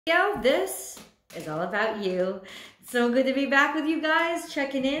This is all about you. So good to be back with you guys,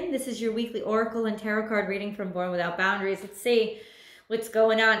 checking in. This is your weekly oracle and tarot card reading from Born Without Boundaries. Let's see what's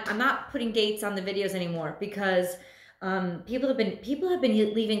going on. I'm not putting dates on the videos anymore because people have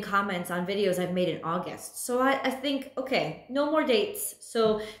been leaving comments on videos I've made in August. So I think, okay, no more dates.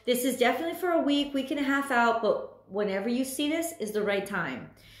 So this is definitely for a week and a half out, but whenever you see this is the right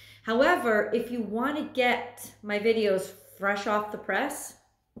time. However, if you want to get my videos fresh off the press,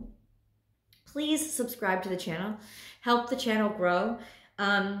 please subscribe to the channel, help the channel grow,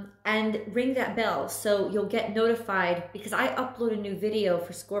 and ring that bell so you'll get notified, because I upload a new video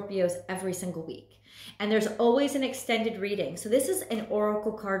for Scorpios every single week. And there's always an extended reading. So this is an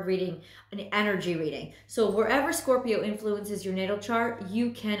oracle card reading, an energy reading. So wherever Scorpio influences your natal chart,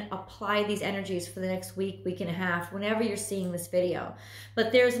 you can apply these energies for the next week and a half, whenever you're seeing this video.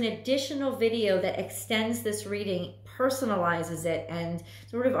 But there's an additional video that extends this reading, personalizes it, and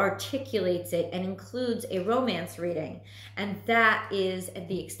sort of articulates it, and includes a romance reading. And that is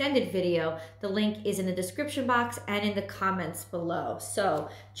the extended video. The link is in the description box and in the comments below. So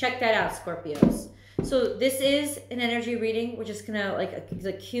check that out, Scorpios. So this is an energy reading. We're just gonna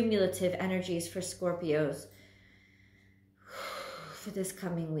the cumulative energies for Scorpios for this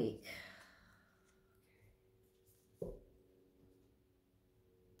coming week.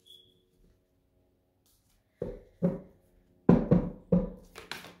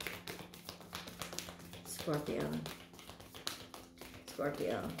 Scorpio,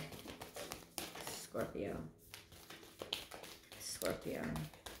 Scorpio, Scorpio, Scorpio,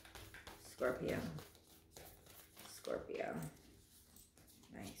 Scorpio, Scorpio.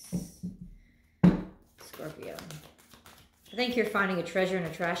 Nice. Scorpio. I think you're finding a treasure in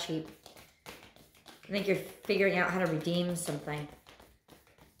a trash heap. I think you're figuring out how to redeem something.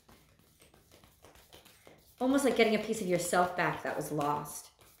 Almost like getting a piece of yourself back that was lost.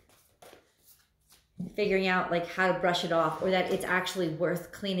 Figuring out like how to brush it off, or that it's actually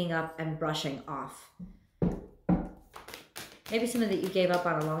worth cleaning up and brushing off. Maybe something that you gave up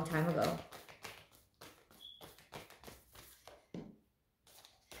on a long time ago.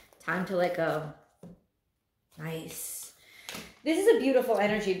 Time to let go. Nice. This is a beautiful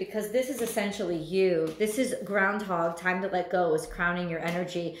energy because this is essentially you. This is groundhog. Time to let go is crowning your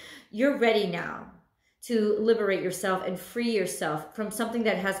energy. You're ready now to liberate yourself and free yourself from something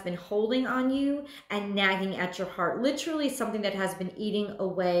that has been holding on you and nagging at your heart. Literally something that has been eating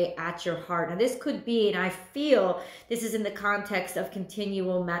away at your heart. Now this could be, and I feel this is in the context of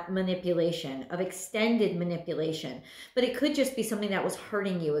continual manipulation, of extended manipulation, but it could just be something that was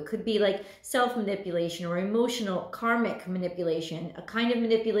hurting you. It could be like self-manipulation or emotional karmic manipulation, a kind of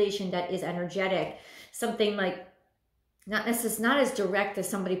manipulation that is energetic, something like not as direct as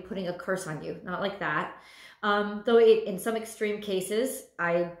somebody putting a curse on you, not like that. Though in some extreme cases,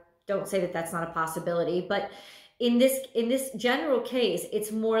 I don't say that that's not a possibility, but in this general case,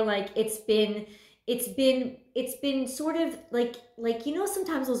 it's more like it's been sort of like you know,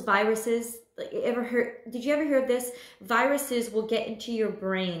 sometimes those viruses, did you ever hear of this? Viruses will get into your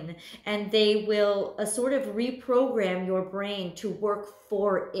brain and they will sort of reprogram your brain to work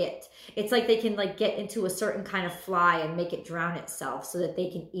for it. It's like they can get into a certain kind of fly and make it drown itself so that they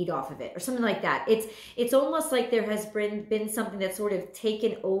can eat off of it or something like that. It's almost like there has been something that's sort of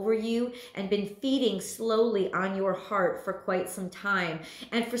taken over you and been feeding slowly on your heart for quite some time.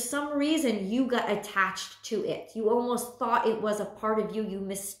 And for some reason, you got attached to it. You almost thought it was a part of you. You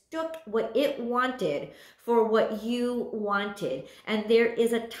mistook what it wanted for what you wanted. And there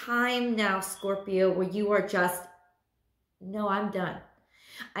is a time now, Scorpio, where you are just, no, I'm done.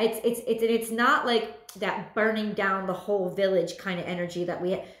 It's not like that burning down the whole village kind of energy that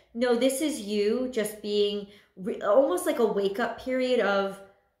we have. No, this is you just being almost like a wake-up period of,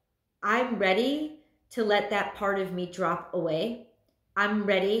 I'm ready to let that part of me drop away. I'm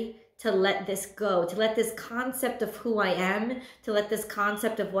ready to let this go, to let this concept of who I am, to let this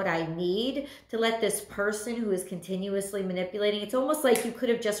concept of what I need, to let this person who is continuously manipulating. It's almost like you could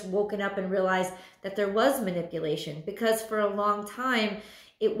have just woken up and realized that there was manipulation, because for a long time,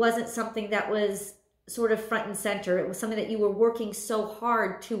 it wasn't something that was sort of front and center. It was something that you were working so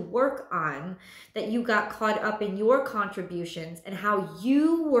hard to work on that you got caught up in your contributions and how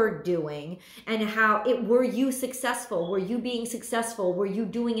you were doing and how were you successful? Were you being successful? Were you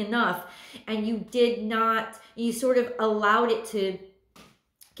doing enough? And you did not, you sort of allowed it to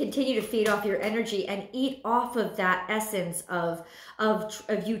continue to feed off your energy and eat off of that essence of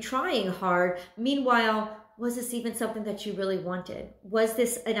you trying hard. Meanwhile, was this even something that you really wanted? Was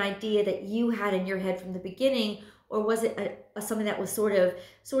this an idea that you had in your head from the beginning? or was it something that was sort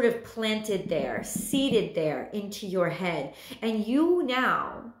of planted there, seeded there into your head? And you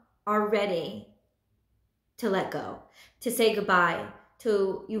now are ready to let go, to say goodbye,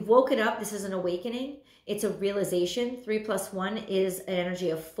 you've woken up. This is an awakening. It's a realization. 3 + 1 is an energy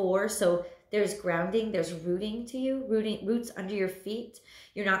of 4. So there's grounding, there's rooting to you, roots under your feet.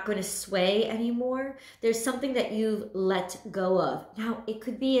 You're not going to sway anymore. There's something that you've let go of. Now, it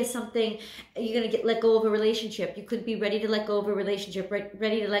could be something, you're going to let go of a relationship. You could be ready to let go of a relationship,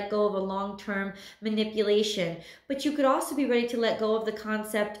 ready to let go of a long-term manipulation. But you could also be ready to let go of the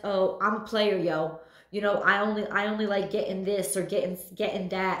concept, oh, I'm a player, yo. You know, I only like getting this or getting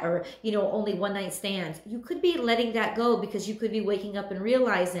that, or, you know, only one night stands. You could be letting that go because you could be waking up and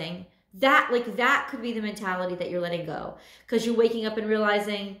realizing that, like, that could be the mentality that you're letting go, because you're waking up and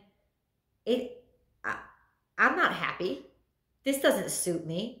realizing I'm not happy. This doesn't suit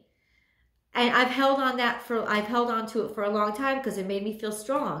me. And I've held on to it for a long time because it made me feel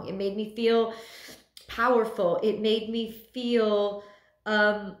strong. It made me feel powerful. It made me feel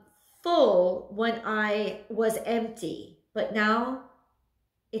full when I was empty. But now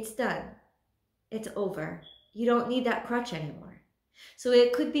it's done. It's over. You don't need that crutch anymore. So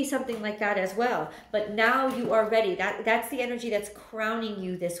it could be something like that as well. But now you are ready. That's the energy that's crowning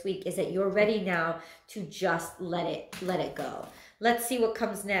you this week, is that you're ready now to just let it go. Let's see what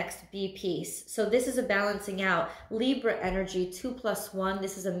comes next. Be peace. So this is a balancing out. Libra energy, 2 + 1.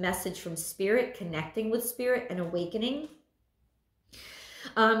 This is a message from spirit, connecting with spirit and awakening.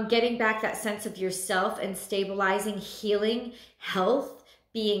 Getting back that sense of yourself and stabilizing, healing, health,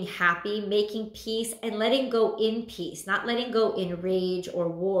 being happy, making peace, and letting go in peace, not letting go in rage or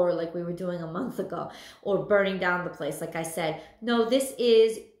war like we were doing a month ago, or burning down the place, like I said. No, this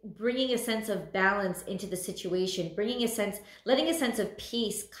is bringing a sense of balance into the situation, letting a sense of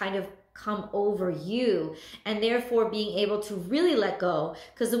peace kind of come over you, and therefore being able to really let go.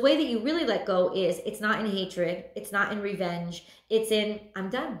 Because the way that you really let go is, it's not in hatred, it's not in revenge, it's in, I'm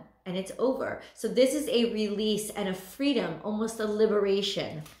done. And it's over. So this is a release and a freedom, almost a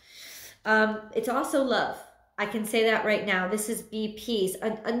liberation. It's also love. I can say that right now. This is be peace.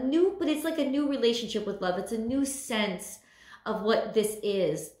 But it's like a new relationship with love. It's a new sense of what this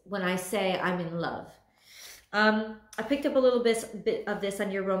is when I say I'm in love. I picked up a little bit of this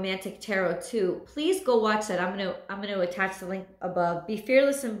on your romantic tarot too. Please go watch that. I'm gonna attach the link above. Be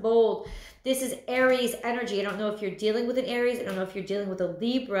fearless and bold. This is Aries energy. I don't know if you're dealing with an Aries. I don't know if you're dealing with a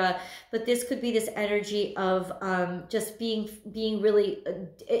Libra, but this could be this energy of just being really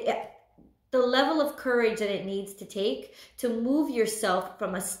the level of courage that it needs to take to move yourself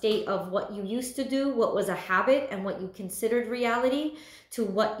from a state of what you used to do, what was a habit and what you considered reality, to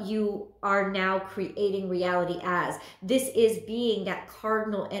what you are now creating reality as. This is being that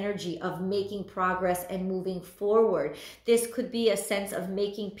cardinal energy of making progress and moving forward. This could be a sense of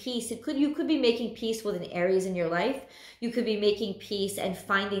making peace. You could be making peace with an Aries in your life. You could be making peace and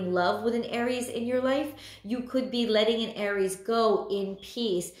finding love with an Aries in your life. You could be letting an Aries go in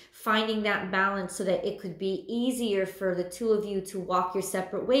peace, finding that balance so that it could be easier for the two of you to walk your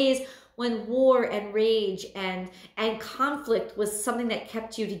separate ways when war and rage and conflict was something that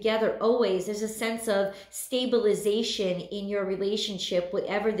kept you together always. There's a sense of stabilization in your relationship,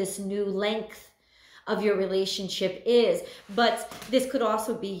 whatever this new length of your relationship is. But this could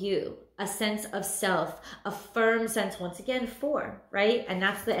also be you. A sense of self, a firm sense, once again, 4, right? And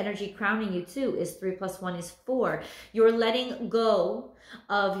that's the energy crowning you too, is 3 + 1 is 4. You're letting go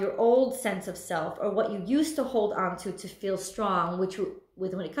of your old sense of self, or what you used to hold on to feel strong, which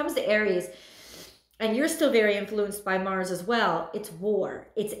when it comes to Aries, and you're still very influenced by Mars as well, it's war.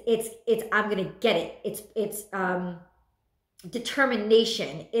 It's I'm gonna get it. It's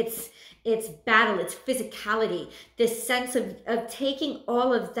determination. It's battle. It's physicality. This sense of taking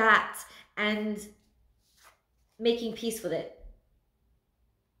all of that and making peace with it.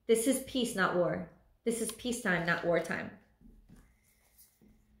 This is peace, not war. This is peacetime, not wartime.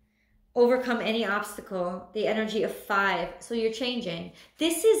 Overcome any obstacle, the energy of 5. So you're changing.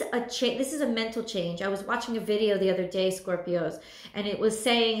 This is a mental change. I was watching a video the other day, Scorpios, and it was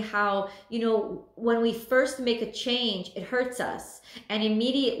saying how, you know, when we first make a change, it hurts us, and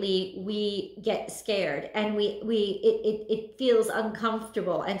immediately we get scared, and it feels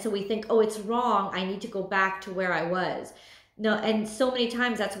uncomfortable, and so we think, oh, it's wrong, I need to go back to where I was. No, and so many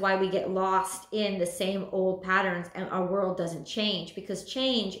times that's why we get lost in the same old patterns and our world doesn't change, because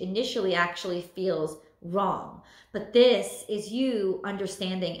change initially actually feels wrong. But this is you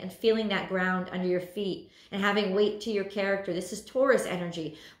understanding and feeling that ground under your feet and having weight to your character. This is Taurus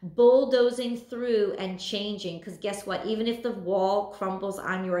energy, bulldozing through and changing. Because guess what? Even if the wall crumbles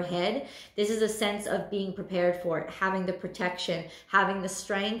on your head, this is a sense of being prepared for it, having the protection, having the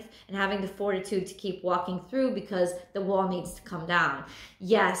strength, and having the fortitude to keep walking through, because the wall needs to come down.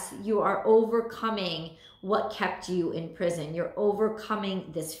 Yes, you are overcoming what kept you in prison. You're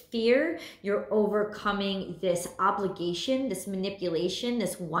overcoming this fear. You're overcoming this obligation, this manipulation,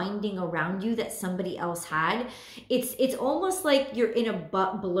 this winding around you that somebody else had. It's almost like you're in a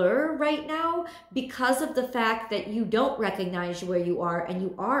blur right now because of the fact that you don't recognize where you are and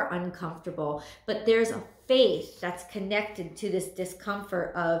you are uncomfortable. But there's a faith that's connected to this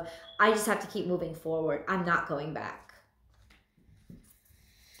discomfort of, I just have to keep moving forward. I'm not going back.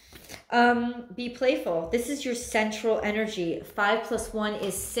 Be playful. This is your central energy. 5 + 1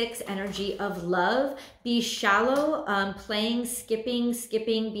 is 6, energy of love. Be shallow, playing, skipping,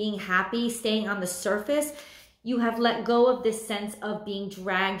 being happy, staying on the surface. You have let go of this sense of being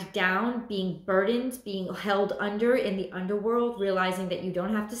dragged down, being burdened, being held under in the underworld, realizing that you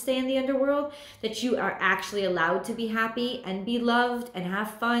don't have to stay in the underworld, that you are actually allowed to be happy and be loved and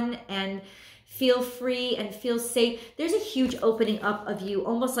have fun and feel free and feel safe. There's a huge opening up of you,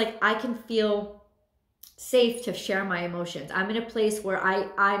 almost like I can feel safe to share my emotions. I'm in a place where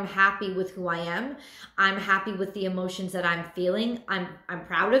I'm happy with who I am. I'm happy with the emotions that I'm feeling. I'm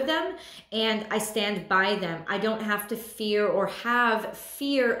proud of them and I stand by them. I don't have to fear or have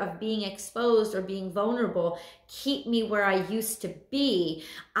fear of being exposed or being vulnerable keep me where I used to be.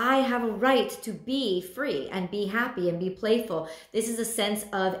 I have a right to be free and be happy and be playful. This is a sense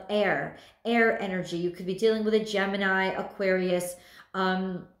of air energy. You could be dealing with a Gemini, Aquarius,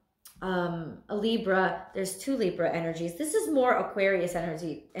 a Libra. There's 2 Libra energies. This is more Aquarius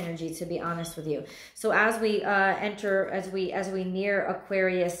energy, to be honest with you. So as we as we near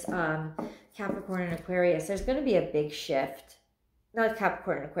Aquarius, Capricorn and Aquarius, there's going to be a big shift. Not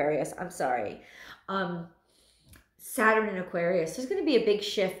Capricorn and Aquarius, I'm sorry. Saturn and Aquarius, there's going to be a big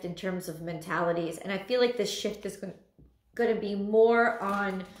shift in terms of mentalities. And I feel like this shift is going to be more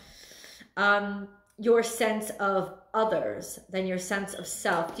on your sense of others than your sense of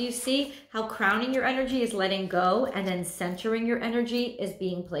self. Do you see how crowning your energy is letting go, and then centering your energy is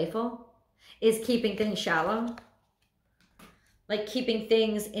being playful, is keeping things shallow? Like keeping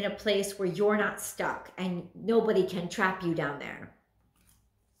things in a place where you're not stuck and nobody can trap you down there.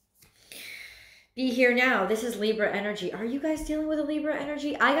 Be here now. This is Libra energy. Are you guys dealing with a Libra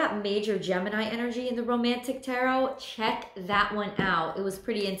energy? I got major Gemini energy in the romantic tarot. Check that one out. It was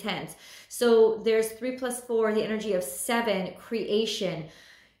pretty intense. So there's 3 + 4, the energy of 7, creation.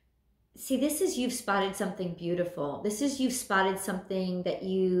 See, this is you've spotted something beautiful. This is you've spotted something that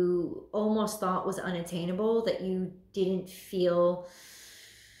you almost thought was unattainable, that you didn't feel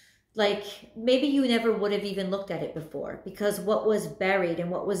like maybe you never would have even looked at it before, because what was buried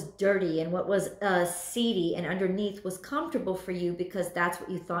and what was dirty and what was seedy and underneath was comfortable for you because that's what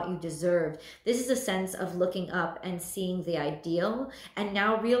you thought you deserved. This is a sense of looking up and seeing the ideal, and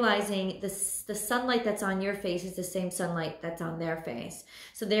now realizing the sunlight that's on your face is the same sunlight that's on their face.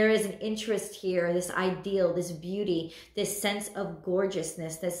 So there is an interest here, this ideal, this beauty, this sense of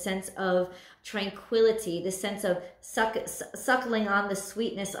gorgeousness, this sense of tranquility, this sense of suckling on the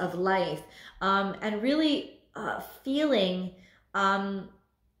sweetness of life, and really feeling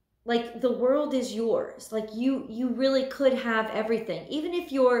like the world is yours. Like you really could have everything. Even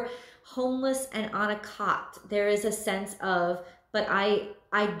if you're homeless and on a cot, there is a sense of, but I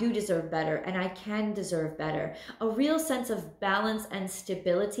do deserve better and I can deserve better. A real sense of balance and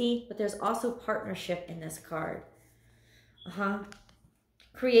stability, but there's also partnership in this card.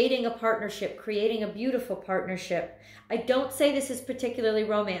 Creating a partnership, creating a beautiful partnership. I don't say this is particularly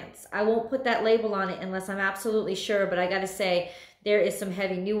romance. I won't put that label on it unless I'm absolutely sure, but I gotta say there is some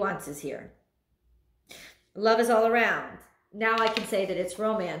heavy nuances here. Love is all around. Now I can say that it's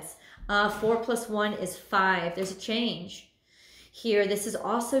romance. 4 + 1 is 5. There's a change here. This is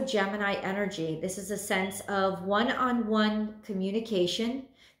also Gemini energy. This is a sense of one-on-one communication,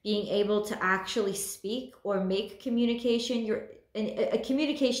 being able to actually speak or make communication. A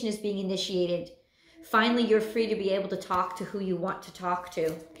communication is being initiated. Finally, you're free to be able to talk to who you want to talk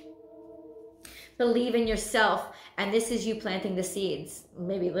to. Believe in yourself, and this is you planting the seeds,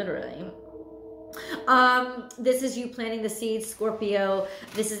 maybe literally. This is you planting the seeds, Scorpio.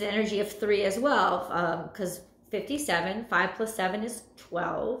 This is energy of 3 as well, because 57, 5 + 7 is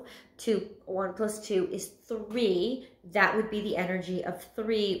 12, 1 + 2 is 3. That would be the energy of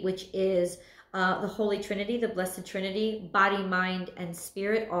 3, which is the Holy Trinity, the Blessed Trinity, body, mind, and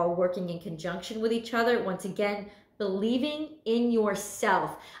spirit, all working in conjunction with each other. Once again, believing in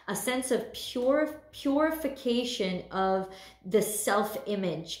yourself, a sense of purification of the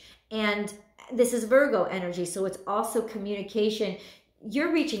self-image. And this is Virgo energy, so it's also communication.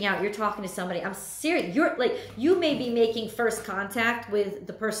 You're reaching out, you're talking to somebody. I'm serious. You're like, you may be making first contact with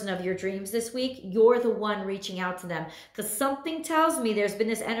the person of your dreams this week. You're the one reaching out to them, because something tells me there's been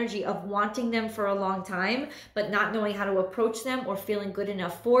this energy of wanting them for a long time, but not knowing how to approach them or feeling good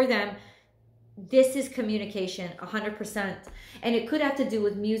enough for them. This is communication, 100%. And it could have to do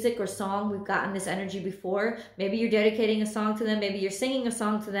with music or song. We've gotten this energy before. Maybe you're dedicating a song to them. Maybe you're singing a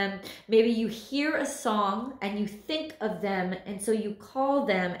song to them. Maybe you hear a song and you think of them, and so you call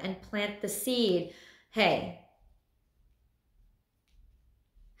them and plant the seed. Hey,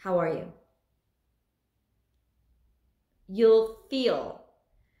 how are you? You'll feel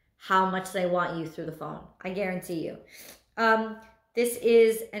how much they want you through the phone. I guarantee you. This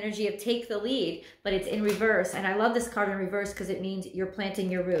is energy of take the lead, but it's in reverse. And I love this card in reverse because it means you're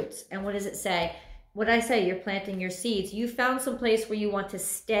planting your roots. And what does it say? What I say, you're planting your seeds. You found some place where you want to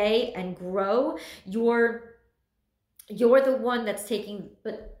stay and grow. You're the one that's taking,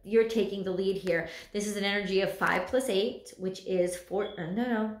 but you're taking the lead here. This is an energy of 5 + 8, which is 4.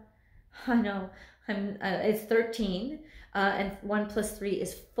 It's 13. And 1 + 3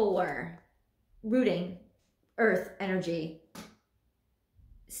 is 4. Rooting, earth energy.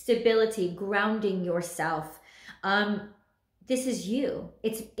 Stability, grounding yourself. This is you.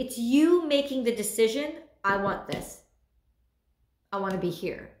 It's you making the decision. I want this. I want to be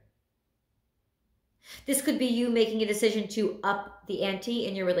here. This could be you making a decision to up the ante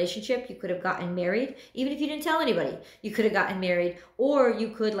in your relationship. You could have gotten married, even if you didn't tell anybody. You could have gotten married, or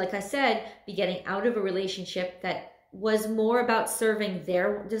you could, like I said, be getting out of a relationship that was more about serving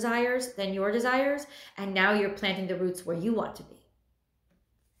their desires than your desires, and now you're planting the roots where you want to be.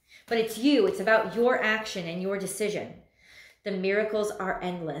 But it's you. It's about your action and your decision. The miracles are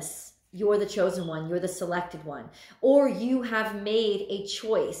endless. You're the chosen one. You're the selected one. Or you have made a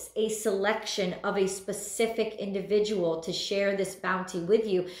choice, a selection of a specific individual to share this bounty with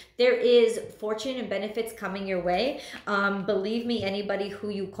you. There is fortune and benefits coming your way. Believe me, anybody who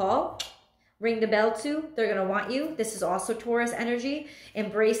you call, ring the bell to, they're going to want you. This is also Taurus energy.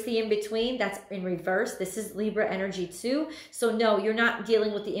 Embrace the in-between. That's in reverse. This is Libra energy too. So no, you're not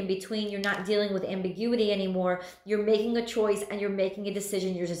dealing with the in-between. You're not dealing with ambiguity anymore. You're making a choice and you're making a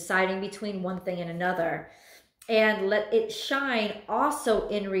decision. You're deciding between one thing and another. And let it shine also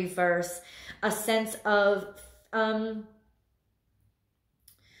in reverse, a sense of,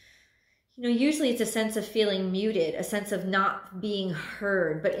 usually it's a sense of feeling muted, a sense of not being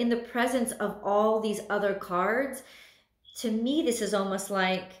heard. But in the presence of all these other cards, to me, this is almost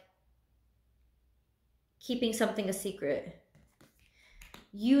like keeping something a secret.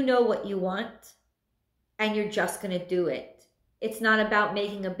 You know what you want, and you're just going to do it. It's not about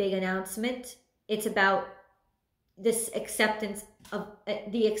making a big announcement. It's about this acceptance of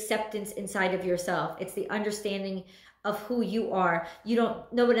the acceptance inside of yourself. It's the understanding of who you are. No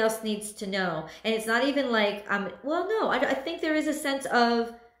one else needs to know. And it's not even like, I think there is a sense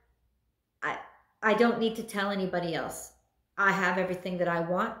of, I don't need to tell anybody else. I have everything that I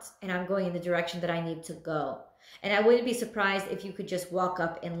want, and I'm going in the direction that I need to go. And I wouldn't be surprised if you could just walk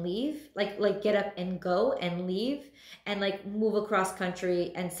up and leave, like get up and go and leave, and like move across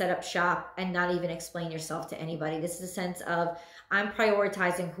country and set up shop and not even explain yourself to anybody. This is a sense of, I'm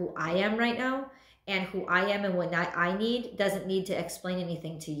prioritizing who I am right now, and who I am and what I need doesn't need to explain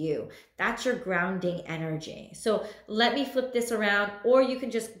anything to you. That's your grounding energy. So let me flip this around, or you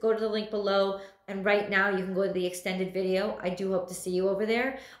can just go to the link below, and right now you can go to the extended video. I do hope to see you over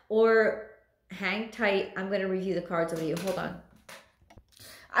there, or hang tight. I'm going to review the cards over you. Hold on.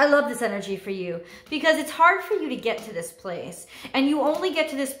 I love this energy for you because it's hard for you to get to this place. And you only get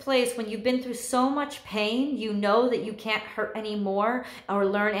to this place when you've been through so much pain, you know that you can't hurt anymore or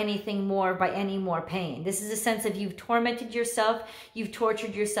learn anything more by any more pain. This is a sense of you've tormented yourself, you've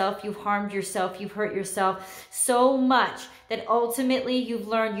tortured yourself, you've harmed yourself, you've hurt yourself so much that ultimately you've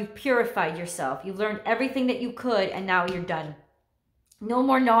learned, you've purified yourself. You've learned everything that you could, and now you're done. No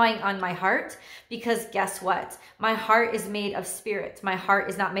more gnawing on my heart, because guess what? My heart is made of spirit. My heart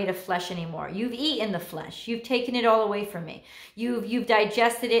is not made of flesh anymore. You've eaten the flesh. You've taken it all away from me. You've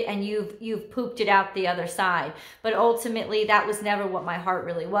digested it, and you've pooped it out the other side. But ultimately, that was never what my heart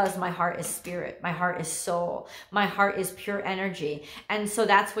really was. My heart is spirit. My heart is soul. My heart is pure energy. And so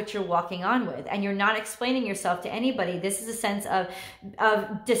that's what you're walking on with. And you're not explaining yourself to anybody. This is a sense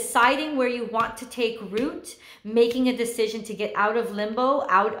of deciding where you want to take root, making a decision to get out of limbo limbo,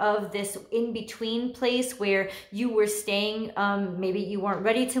 out of this in-between place where you were staying. Maybe you weren't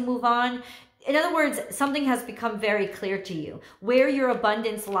ready to move on. In other words, something has become very clear to you. Where your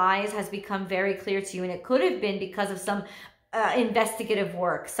abundance lies has become very clear to you. And it could have been because of some investigative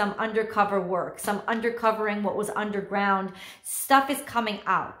work, some undercover work, some uncovering what was underground. Stuff is coming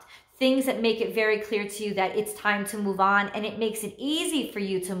out. Things that make it very clear to you that it's time to move on, and it makes it easy for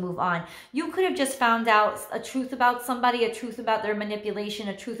you to move on. You could have just found out a truth about somebody, a truth about their manipulation,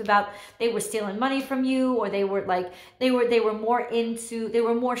 a truth about they were stealing money from you, or they were like, they were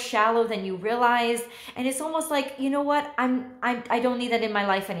more shallow than you realized. And it's almost like, you know what? I don't need that in my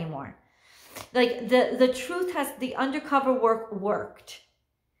life anymore. Like the truth has, the undercover work worked,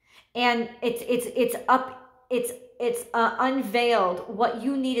 and it's unveiled what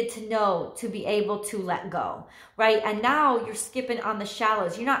you needed to know to be able to let go, right? And now you're skipping on the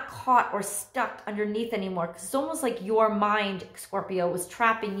shallows. You're not caught or stuck underneath anymore, because it's almost like your mind, Scorpio, was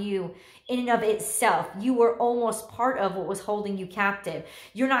trapping you in and of itself. You were almost part of what was holding you captive.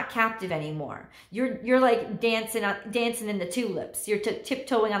 You're not captive anymore. You're like dancing in the tulips. You're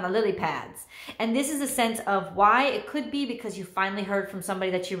tiptoeing on the lily pads. And this is a sense of why. It could be because you finally heard from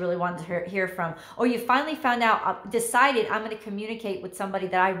somebody that you really wanted to hear from, or you finally found out, decided, I'm going to communicate with somebody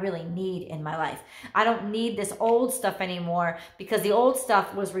that I really need in my life. I don't need this old stuff anymore, because the old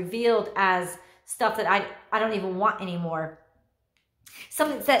stuff was revealed as stuff that I don't even want anymore.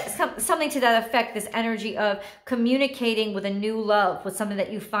 Something to that effect, this energy of communicating with a new love, with something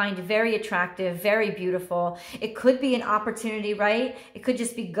that you find very attractive, very beautiful. It could be an opportunity, right? It could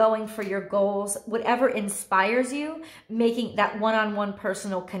just be going for your goals. Whatever inspires you, making that one-on-one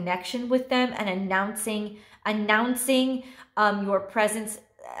personal connection with them and announcing your presence,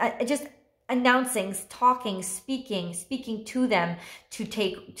 just announcing, talking, speaking to them, to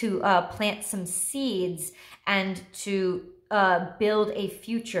plant some seeds and to build a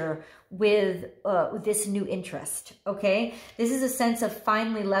future with this new interest, okay? This is a sense of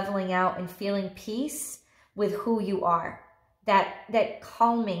finally leveling out and feeling peace with who you are. That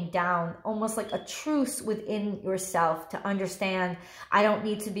calming down, almost like a truce within yourself to understand, I don't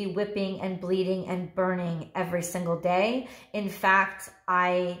need to be whipping and bleeding and burning every single day. In fact,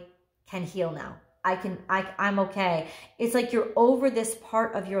 I can heal now. I'm okay. It's like you're over this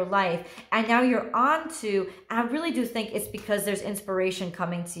part of your life, and now you're on to, and I really do think it's because there's inspiration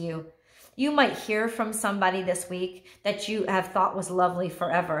coming to you. You might hear from somebody this week that you have thought was lovely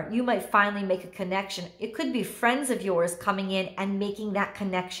forever. You might finally make a connection. It could be friends of yours coming in and making that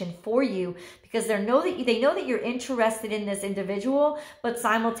connection for you, because they know that you're interested in this individual, but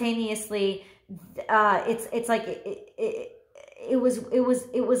simultaneously, it's like it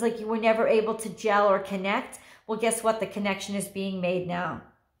was like you were never able to gel or connect. Well, guess what? The connection is being made now.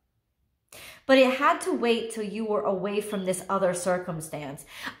 But it had to wait till you were away from this other circumstance.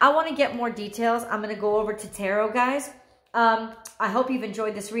 I want to get more details. I'm going to go over to tarot, guys. I hope you've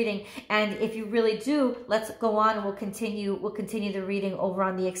enjoyed this reading. And if you really do, let's go on and we'll continue the reading over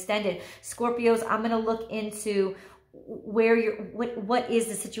on the extended. Scorpios, I'm going to look into where what is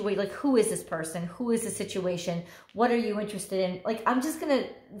the situation, like who is this person, who is the situation, what are you interested in. Like, I'm just gonna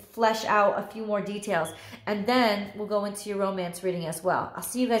flesh out a few more details, and then we'll go into your romance reading as well. I'll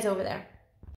see you guys over there.